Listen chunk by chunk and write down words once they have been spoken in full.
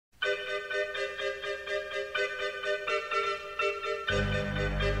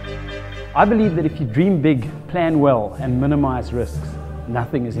I believe that if you dream big, plan well, and minimize risks,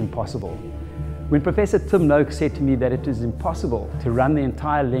 nothing is impossible. When Professor Tim Noakes said to me that it is impossible to run the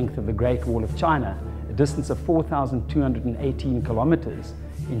entire length of the Great Wall of China, a distance of 4,218 kilometers,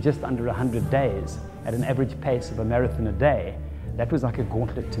 in just under 100 days, at an average pace of a marathon a day, that was like a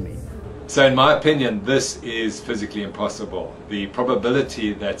gauntlet to me. So in my opinion, this is physically impossible. The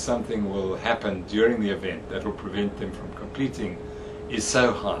probability that something will happen during the event that will prevent them from completing is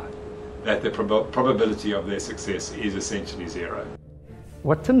so high that the probability of their success is essentially zero.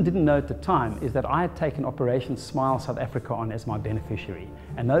 What Tim didn't know at the time is that I had taken Operation Smile South Africa on as my beneficiary,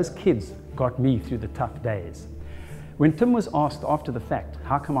 and those kids got me through the tough days. When Tim was asked after the fact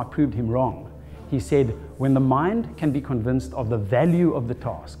how come I proved him wrong, he said, when the mind can be convinced of the value of the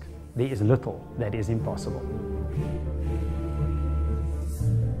task, there is little that is impossible.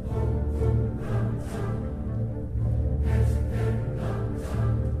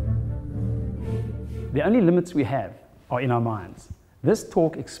 The only limits we have are in our minds. This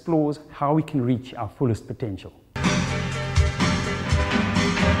talk explores how we can reach our fullest potential.